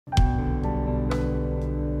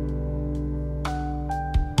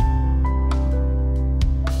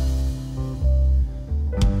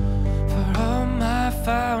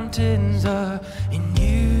fountains are in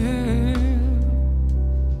you.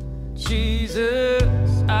 Jesus,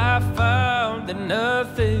 I found that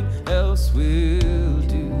nothing else will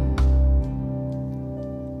do.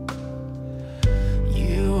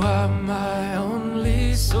 You are my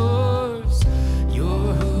only source.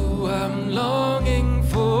 You're who I'm longing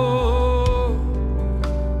for.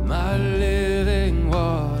 My living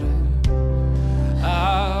water.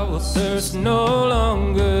 I will thirst no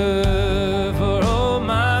longer, for all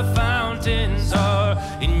my fountains are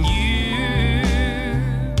in you.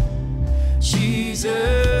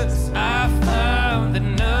 Jesus, I found that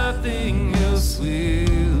nothing else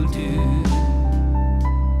will do.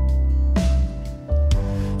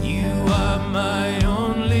 You are my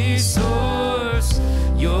only source.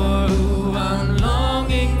 You're who I'm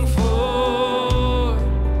longing for.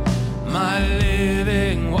 My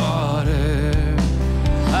living water.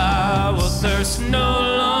 I will thirst no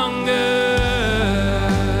longer.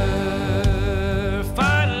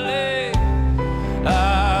 Finally,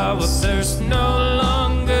 I will thirst no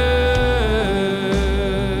longer.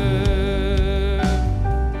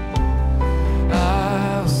 I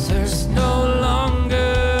will thirst no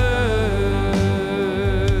longer.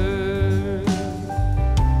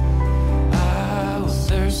 I will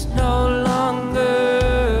thirst no longer.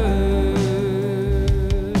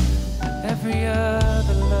 Every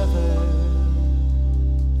other lover,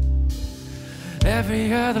 every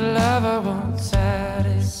other lover won't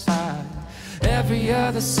satisfy. Every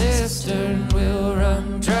other cistern will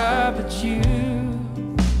run dry, but you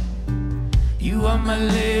are my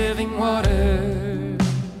living water.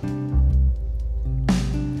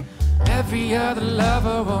 Every other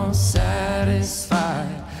lover won't satisfy.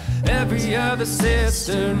 Every other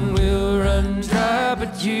cistern will run dry,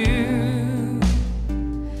 but you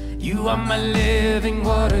are my living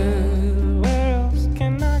water. Where else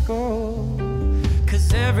can I go? 'Cause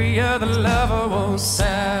every other lover won't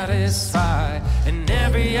satisfy, and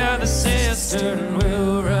every other cistern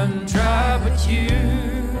will run dry, but you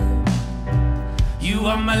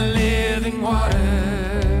are my living water.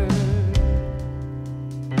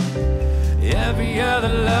 Every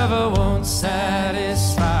other lover won't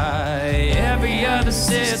satisfy. Every other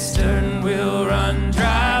cistern will run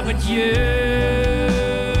dry, but you